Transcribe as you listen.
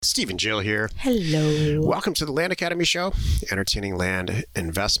Steve and Jill here. Hello. Welcome to the Land Academy Show, entertaining land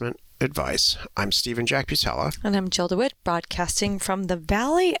investment advice. I'm Steve and Jack Putella. And I'm Jill DeWitt, broadcasting from the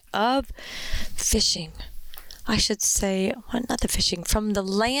Valley of Fishing. I should say, well, not the fishing, from the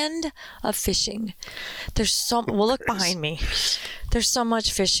land of fishing. Well, look behind me. There's so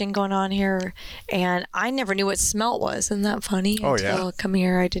much fishing going on here, and I never knew what smelt was. Isn't that funny? Oh, Until yeah. come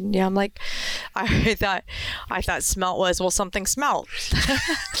here, I didn't. Yeah, I'm like, I thought smelt was, well, something smelt.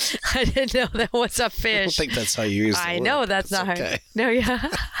 I didn't know that was a fish. I don't think that's how you use the I word. know that's not okay. how. No, yeah.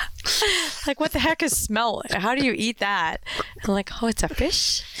 Like, what the heck is smelt? How do you eat that? I'm like, oh, it's a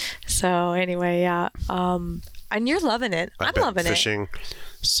fish. So anyway, yeah. And you're loving it. I'm loving it. Fishing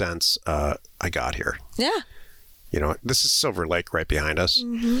since I got here. Yeah. You know, this is Silver Lake right behind us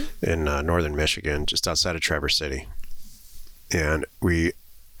in northern Michigan, just outside of Traverse City. And we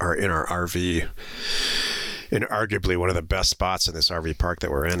are in our RV in arguably one of the best spots in this RV park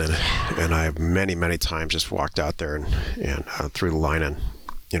that we're in. And I've many, many times just walked out there and threw the line in.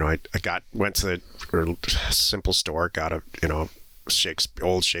 You know, I went to the simple store, got a,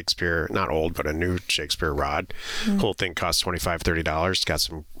 old Shakespeare, not old, but a new Shakespeare rod. Whole thing cost $25, $30. Got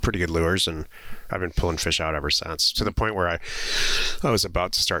some pretty good lures, and I've been pulling fish out ever since, to the point where I was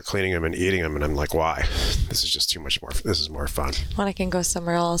about to start cleaning them and eating them, and I'm like, why? This is just too much more. This is more fun. When I can go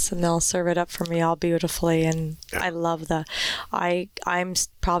somewhere else and they'll serve it up for me all beautifully, and yeah. I love I'm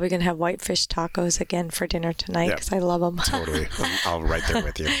probably going to have whitefish tacos again for dinner tonight because I love them. Totally. I'm right there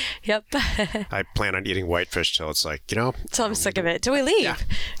with you. Yep. I plan on eating whitefish till it's like, So I'm sick of it. Till we leave. Yeah,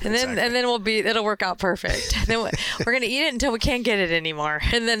 and then it'll work out perfect. Then we're going to eat it until we can't get it anymore.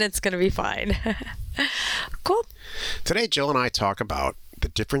 And then it's going to be fine. Cool. Today, Jill and I talk about the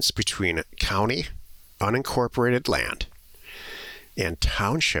difference between county, unincorporated land, and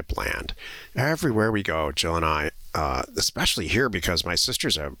township land. Everywhere we go, Jill and I, especially here because my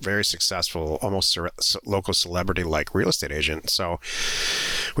sister's a very successful, almost local celebrity-like real estate agent. So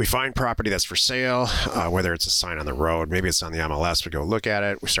we find property that's for sale, whether it's a sign on the road, maybe it's on the MLS, we go look at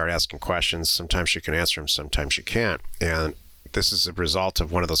it, we start asking questions. Sometimes she can answer them, sometimes she can't. And this is a result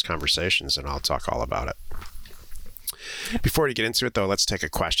of one of those conversations, and I'll talk all about it. Before we get into it, though, let's take a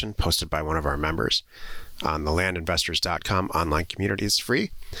question posted by one of our members on the landinvestors.com online community. It's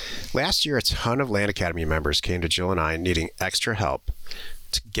free. Last year, a ton of Land Academy members came to Jill and I needing extra help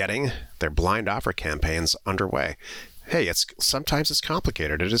to getting their blind offer campaigns underway. Hey, sometimes it's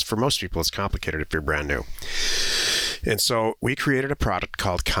complicated. It is for most people. It's complicated if you're brand new. And so we created a product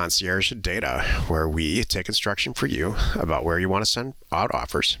called Concierge Data, where we take instruction for you about where you want to send out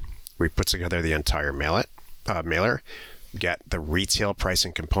offers. We put together the entire mailer, get the retail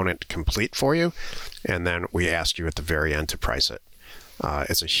pricing component complete for you, and then we ask you at the very end to price it.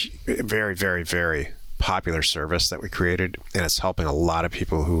 It's a very, very, very popular service that we created, and it's helping a lot of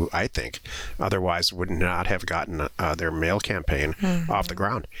people who I think otherwise would not have gotten their mail campaign off the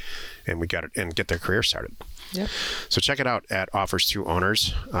ground, and get their career started. Yep. So check it out at Offers to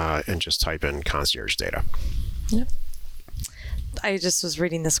Owners, and just type in Concierge Data. Yep. I just was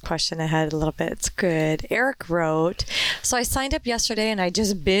reading this question ahead a little bit. It's good. Eric wrote, so I signed up yesterday and I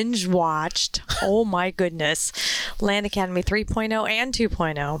just binge watched, oh my goodness, Land Academy 3.0 and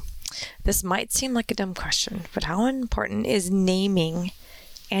 2.0. This might seem like a dumb question, but how important is naming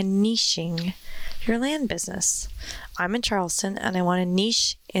and niching your land business? I'm in Charleston and I want to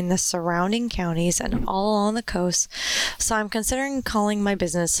niche in the surrounding counties and all along the coast, so I'm considering calling my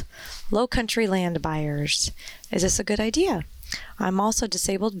business Low Country Land Buyers. Is this a good idea? I'm also a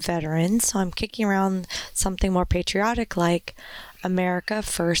disabled veteran, so I'm kicking around something more patriotic like America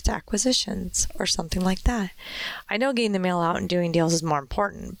First Acquisitions or something like that. I know getting the mail out and doing deals is more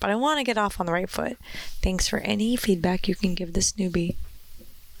important, but I want to get off on the right foot. Thanks for any feedback you can give this newbie.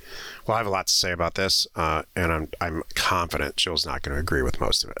 Well, I have a lot to say about this, and I'm confident Jill's not going to agree with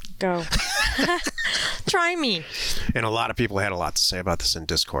most of it. Go. Try me. And a lot of people had a lot to say about this in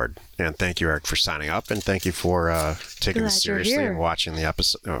Discord. And thank you, Eric, for signing up, and thank you for taking this seriously and watching the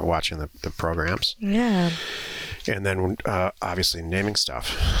episode, watching the programs. Yeah. And then obviously naming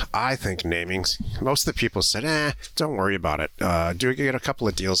stuff. I think naming, most of the people said, don't worry about it. Do get a couple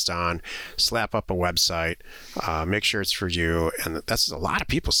of deals done, slap up a website, make sure it's for you. And that's a lot of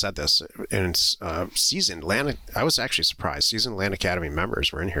people said this. And seasoned Land, I was actually surprised. Seasoned Land Academy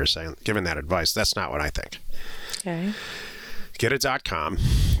members were in here giving that advice. That's not what I think. Okay. Get.com,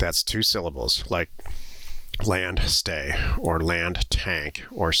 that's 2 syllables, like land stay or land tank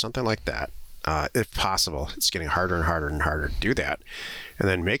or something like that. If possible, it's getting harder and harder and harder to do that. And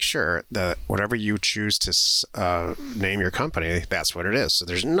then make sure that whatever you choose to name your company, that's what it is. So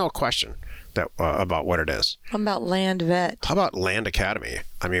there's no question that about what it is. What about Land Vet? How about Land Academy?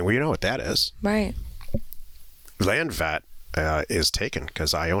 I mean, we know what that is. Right. Land Vet is taken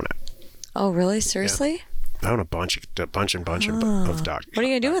because I own it. Oh, really? Seriously? I own a bunch of of What are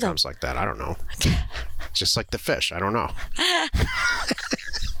you gonna do with them? like that. I don't know. Just like the fish. I don't know.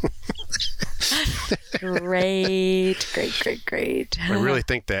 Great. I really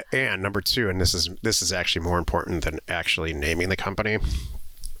think that, and number two, and this is actually more important than actually naming the company.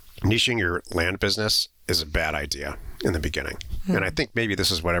 Niching your land business is a bad idea in the beginning, and I think maybe this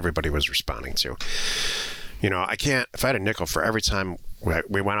is what everybody was responding to. You know, if I had a nickel for every time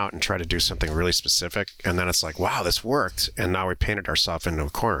we went out and tried to do something really specific, and then it's like, wow, this worked, and now we painted ourselves into a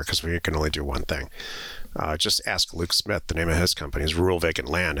corner because we can only do one thing. Just ask Luke Smith. The name of his company is Rural Vacant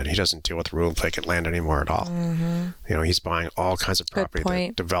Land, and he doesn't deal with rural vacant land anymore at all. You know, he's buying all kinds of property,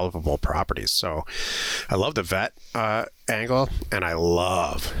 developable properties. So I love the vet angle, and I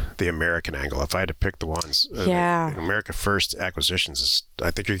love the American angle. If I had to pick the ones, America First Acquisitions,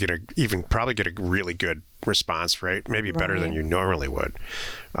 I think you're going to probably get a really good response rate, maybe better than you normally would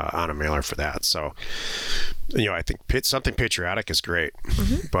on a mailer for that. So, you know, I think something patriotic is great,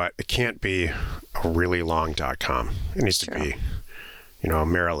 but it can't be a really long .com. It needs to be, you know,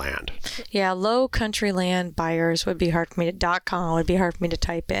 Maryland. Yeah, low country land buyers would be hard for me to .com would be hard for me to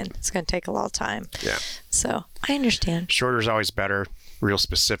type in. It's going to take a lot of time. Yeah. So I understand. Shorter is always better. Real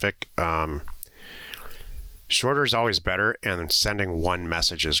specific. Shorter is always better, and sending one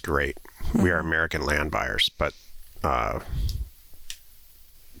message is great. We are American land buyers, but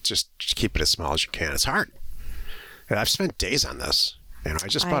just keep it as small as you can. It's hard. And I've spent days on this. You know, I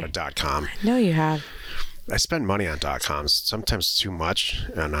just bought a .com. I know you have. I spend money on .coms, sometimes too much,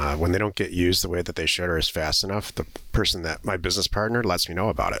 and when they don't get used the way that they should or is fast enough, my business partner lets me know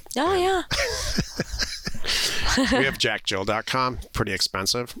about it. Oh, yeah. We have jackjill.com, pretty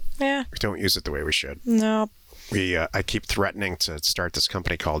expensive. Yeah. We don't use it the way we should. No. I keep threatening to start this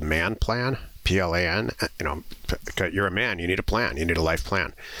company called Man Plan, PLAN. You know, you're a man, you need a plan, you need a life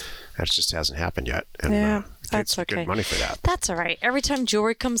plan. That just hasn't happened yet. And, that's okay. Good money for that. That's all right. Every time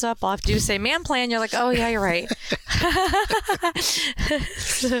jewelry comes up, I'll have to do say Man Plan. You're like, oh yeah, you're right.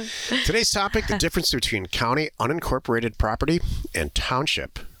 Today's topic: the difference between county unincorporated property and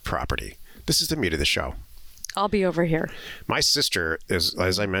township property. This is the meat of the show. I'll be over here. My sister is,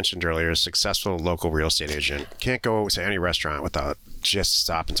 as I mentioned earlier, a successful local real estate agent. Can't go to any restaurant without just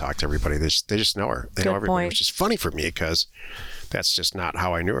stop and talk to everybody. They just know her. They know everybody, which is funny for me because that's just not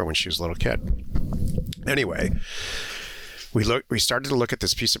how I knew her when she was a little kid. Anyway, we started to look at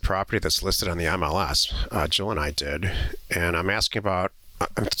this piece of property that's listed on the MLS. Jill and I did, and I'm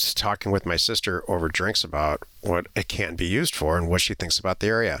just talking with my sister over drinks about what it can be used for and what she thinks about the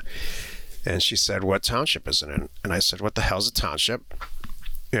area. And she said, "What township is it in?" And I said, "What the hell's a township?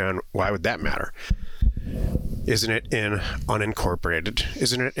 And why would that matter? Isn't it in unincorporated?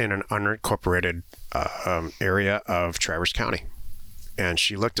 Isn't it in an unincorporated area of Traverse County?" And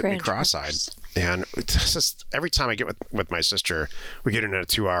she looked at me cross-eyed. And it's just, every time I get with my sister, we get in a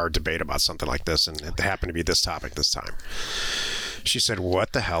 2-hour debate about something like this, and it happened to be this topic this time. She said,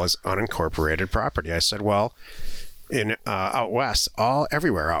 "What the hell is unincorporated property?" I said, "Well, in out west,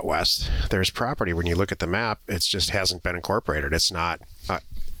 everywhere out west, there's property. When you look at the map, it just hasn't been incorporated. It's not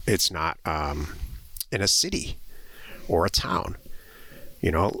in a city or a town.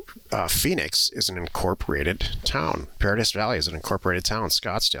 You know, Phoenix is an incorporated town. Paradise Valley is an incorporated town.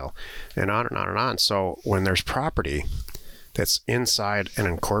 Scottsdale, and on and on and on. So when there's property that's inside an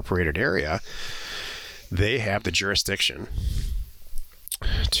incorporated area, they have the jurisdiction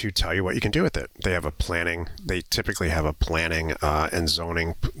to tell you what you can do with it. They typically have a planning and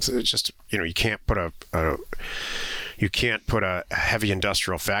zoning. Just, you know, you can't put a heavy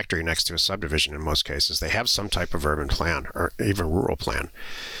industrial factory next to a subdivision in most cases. They have some type of urban plan or even rural plan.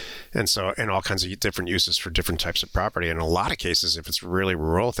 And so, and all kinds of different uses for different types of property. In a lot of cases, if it's really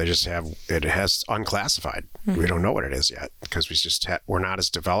rural, they just it has unclassified. We don't know what it is yet because we're not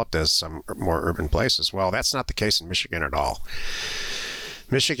as developed as some more urban places. Well, that's not the case in Michigan at all.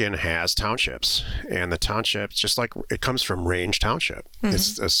 Michigan has townships, and the townships, just like it comes from Range Township.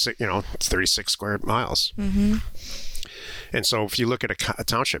 It's 36 square miles. And so if you look at a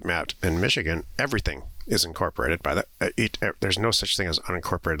township map in Michigan, everything is incorporated by there's no such thing as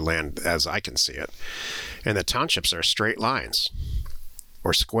unincorporated land as I can see it. And the townships are straight lines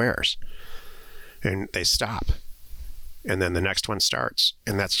or squares, and they stop. And then the next one starts,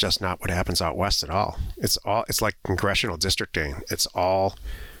 and that's just not what happens out west at all. It's like congressional districting. It's all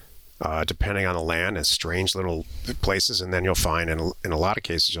depending on the land and strange little places, and then you'll find in a lot of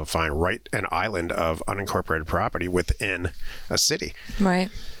cases you'll find an island of unincorporated property within a city. Right.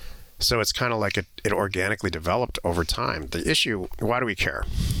 So it's kind of like it organically developed over time. The issue, why do we care?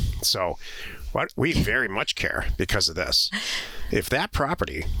 So we very much care because of this. If that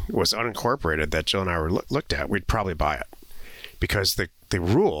property was unincorporated that Jill and I were looked at, we'd probably buy it, because the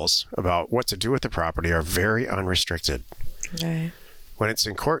rules about what to do with the property are very unrestricted. Right. When it's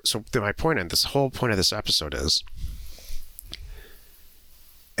in court, so my point in this whole point of this episode is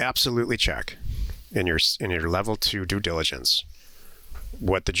absolutely check in your level 2 due diligence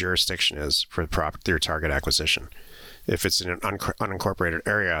what the jurisdiction is for the property, your target acquisition. If it's in an unincorporated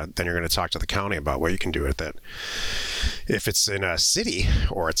area, then you're going to talk to the county about what you can do with it. If it's in a city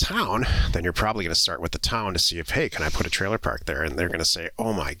or a town, then you're probably going to start with the town to see if, hey, can I put a trailer park there? And they're going to say,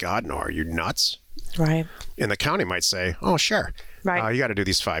 oh my God, no, are you nuts? Right. And the county might say, oh, sure. Right. You got to do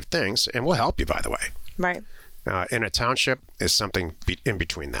these 5 things, and we'll help you, by the way. Right. In a township is something in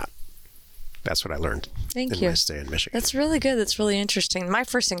between that. That's what I learned in my stay in Michigan. That's really good. That's really interesting. My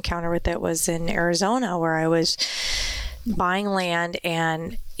first encounter with it was in Arizona, where I was buying land,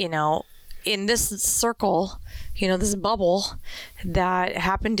 and, in this circle, this bubble that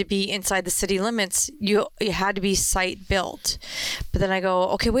happened to be inside the city limits, you had to be site built. But then I go,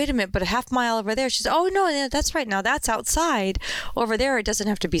 okay, wait a minute, but a half mile over there, she's, oh no, that's right. Now that's outside. Over there, it doesn't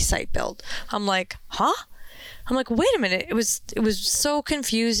have to be site built. I'm like, huh? I'm like, wait a minute. It was so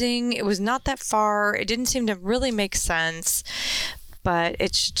confusing. It was not that far. It didn't seem to really make sense. But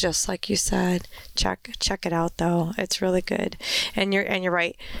it's just like you said. Check it out though. It's really good. And you're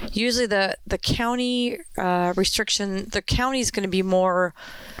right. Usually the county restriction, the county is going to be more.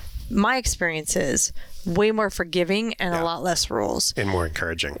 My experience is way more forgiving and a lot less rules. And more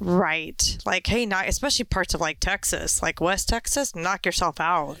encouraging. Right. Like, hey, not especially parts of like Texas, like West Texas, knock yourself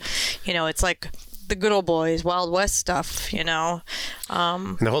out. It's like the good old boys, Wild West stuff, And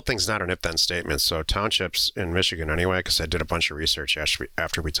the whole thing's not an if-then statement. So townships in Michigan anyway, because I did a bunch of research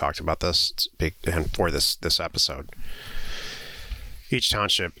after we talked about this and for this episode. Each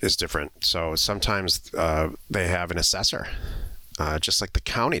township is different. So sometimes they have an assessor, just like the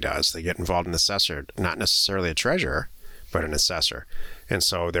county does. They get involved in the assessor, not necessarily a treasurer, but an assessor. And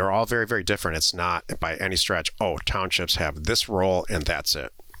so they're all very, very different. It's not by any stretch, townships have this role and that's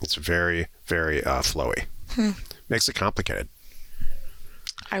it. It's very, very flowy. Makes it complicated.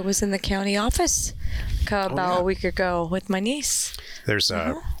 I was in the county office about a week ago with my niece. There's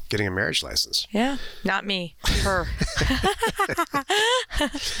getting a marriage license. Yeah, not me, her.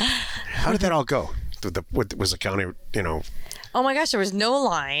 How did that all go? Was the county, Oh my gosh, there was no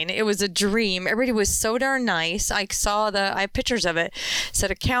line. It was a dream. Everybody was so darn nice. I have pictures of it. It said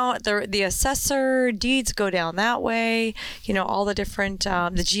the assessor deeds go down that way, all the different,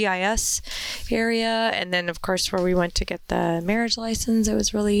 the GIS area. And then of course where we went to get the marriage license, it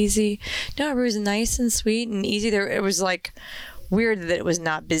was really easy. No, everybody was nice and sweet and easy. It was like weird that it was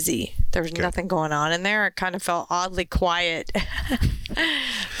not busy. There was nothing going on in there. It kind of felt oddly quiet,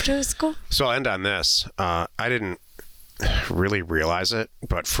 but it was cool. So I'll end on this. I didn't really realize it,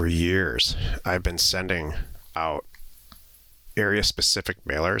 but for years I've been sending out area specific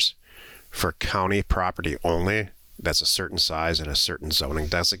mailers for county property only that's a certain size and a certain zoning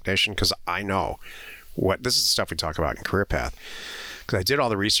designation, because I know this is the stuff we talk about in Career Path, because I did all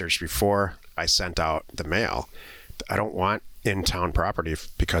the research before I sent out the mail. I don't want in-town property,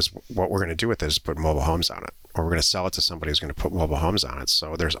 because what we're going to do with it is put mobile homes on it, or we're going to sell it to somebody who's going to put mobile homes on it.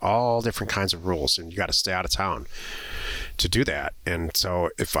 So there's all different kinds of rules, and you got to stay out of town to do that. And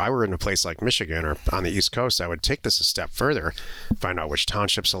so if I were in a place like Michigan or on the East Coast, I would take this a step further, find out which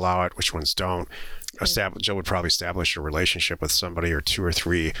townships allow it, which ones don't. Jill would probably establish a relationship with somebody or 2 or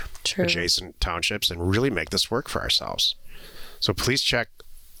 3 adjacent townships and really make this work for ourselves. So please check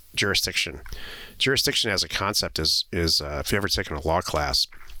jurisdiction. Jurisdiction as a concept is if you ever taken a law class,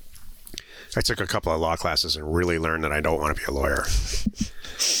 I took a couple of law classes and really learned that I don't want to be a lawyer,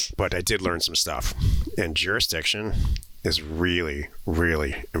 but I did learn some stuff. And jurisdiction is really,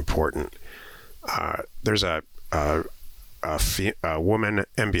 really important. There's a woman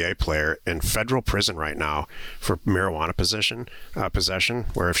NBA player in federal prison right now for marijuana possession,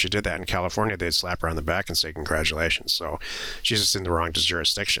 where if she did that in California, they'd slap her on the back and say, congratulations. So she's just in the wrong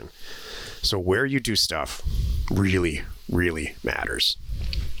jurisdiction. So where you do stuff really, really matters.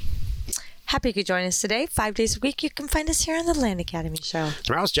 Happy you could join us today. 5 days a week, you can find us here on the Land Academy Show.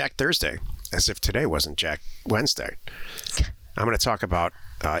 Tomorrow's Jack Thursday, as if today wasn't Jack Wednesday. I'm going to talk about,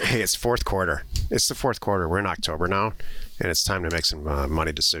 it's fourth quarter. It's the fourth quarter. We're in October now, and it's time to make some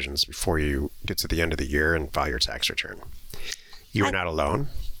money decisions before you get to the end of the year and file your tax return. You are not alone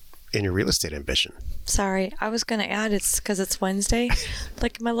in your real estate ambition. Sorry, I was going to add it's because it's Wednesday.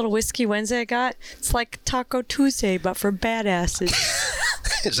 Like my little Whiskey Wednesday I got. It's like Taco Tuesday, but for badasses.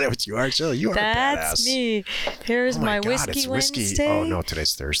 Is that what you are, Jill? You are a badass. That's me. Here's Oh my God, Whiskey it's whiskey. Wednesday. Oh, no,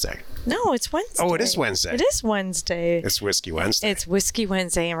 today's Thursday. No, it's Wednesday. Oh, it is Wednesday. It is Wednesday. It's Whiskey Wednesday. It's Whiskey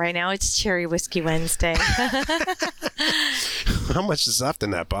Wednesday, and right now it's Cherry Whiskey Wednesday. How much is left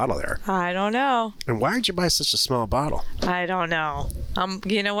in that bottle there? I don't know. And why did you buy such a small bottle? I don't know.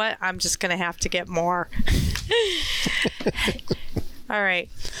 You know what? I'm just gonna have to get more. All right.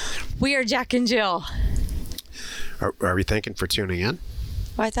 We are Jack and Jill. Are we thanking for tuning in?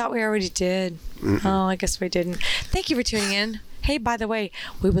 Well, I thought we already did. Oh, I guess we didn't. Thank you for tuning in. Hey, by the way,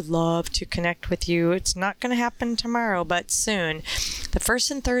 we would love to connect with you. It's not going to happen tomorrow, but soon. The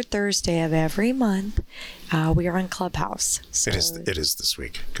first and third Thursday of every month, we are on Clubhouse. So... It is this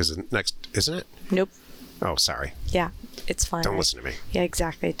week because next, isn't it? Nope. Oh, sorry. Yeah, it's fine. Don't listen to me. Yeah,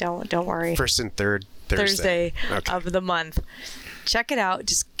 exactly. Don't worry. First and third Thursday okay. of the month. Check it out.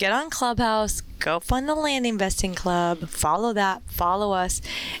 Just get on Clubhouse, go find the Land Investing Club, follow that, follow us,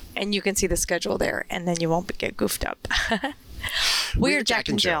 and you can see the schedule there, and then you won't get goofed up. We're Jack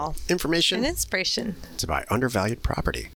and Jill. Information and inspiration to buy undervalued property.